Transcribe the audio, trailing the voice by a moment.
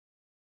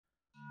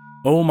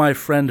O my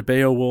friend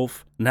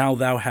Beowulf, now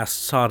thou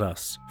hast sought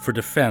us, for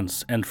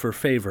defence and for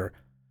favour.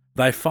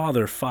 Thy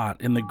father fought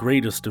in the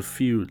greatest of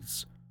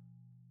feuds.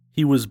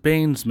 He was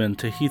banesman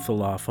to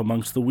Heathalof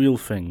amongst the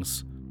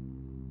Wheelfings.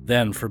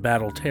 Then for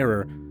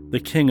battle-terror the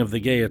king of the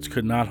Geats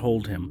could not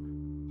hold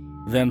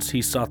him. Thence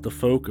he sought the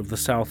folk of the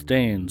South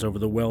Danes over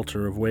the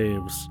welter of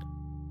waves.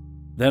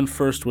 Then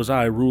first was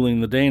I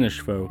ruling the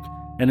Danish folk,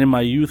 and in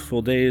my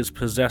youthful days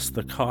possessed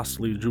the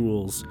costly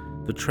jewels,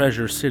 the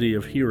treasure city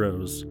of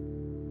heroes.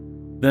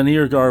 Then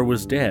Irgar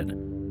was dead,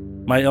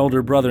 my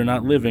elder brother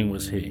not living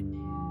was he,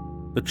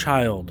 the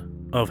child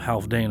of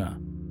Halfdana.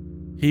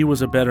 He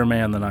was a better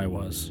man than I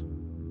was.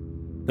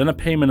 Then a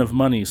payment of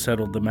money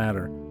settled the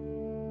matter.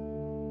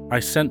 I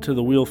sent to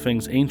the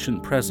Wheelfings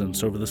ancient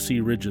presents over the sea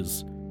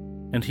ridges,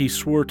 and he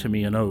swore to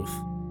me an oath.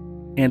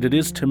 And it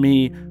is to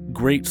me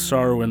great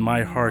sorrow in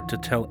my heart to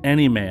tell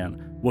any man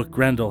what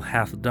Grendel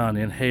hath done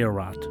in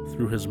Heorot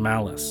through his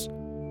malice,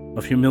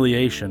 of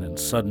humiliation and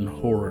sudden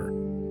horror.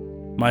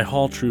 My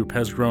hall troop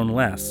has grown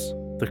less,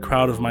 the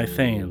crowd of my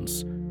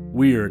thanes,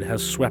 weird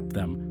has swept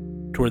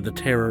them toward the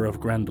terror of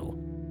Grendel.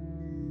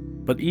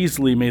 But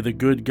easily may the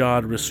good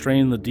God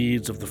restrain the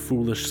deeds of the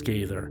foolish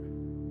scather.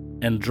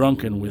 And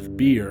drunken with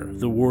beer,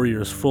 the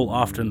warriors full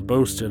often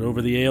boasted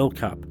over the ale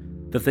cup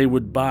that they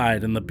would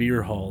bide in the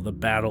beer hall the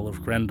battle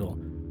of Grendel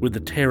with the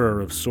terror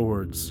of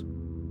swords.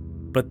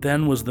 But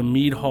then was the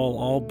mead hall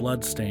all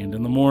blood-stained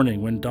in the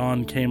morning when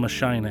dawn came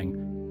a-shining,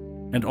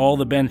 and all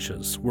the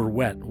benches were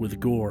wet with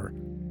gore,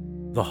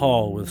 the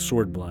hall with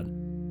sword blood.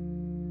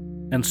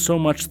 And so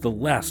much the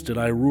less did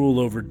I rule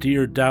over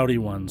dear doughty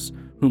ones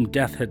whom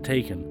death had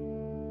taken.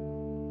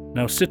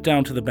 Now sit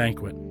down to the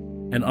banquet,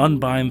 and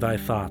unbind thy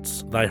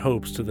thoughts, thy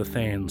hopes to the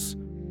thanes,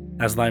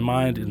 as thy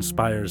mind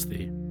inspires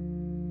thee.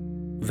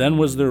 Then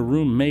was there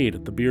room made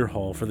at the beer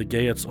hall for the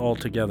Geats all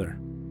together,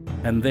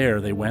 and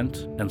there they went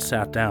and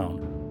sat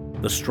down,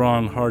 the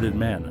strong-hearted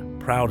men,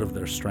 proud of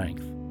their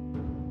strength.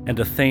 And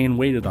a thane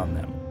waited on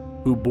them,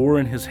 who bore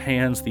in his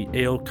hands the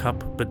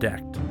ale-cup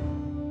bedecked,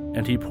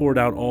 and he poured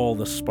out all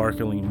the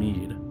sparkling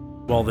mead,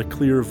 while the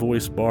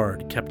clear-voiced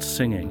bard kept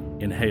singing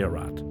in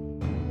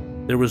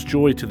Heorot. There was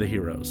joy to the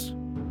heroes,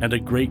 and a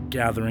great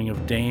gathering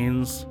of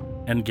Danes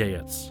and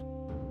Geats.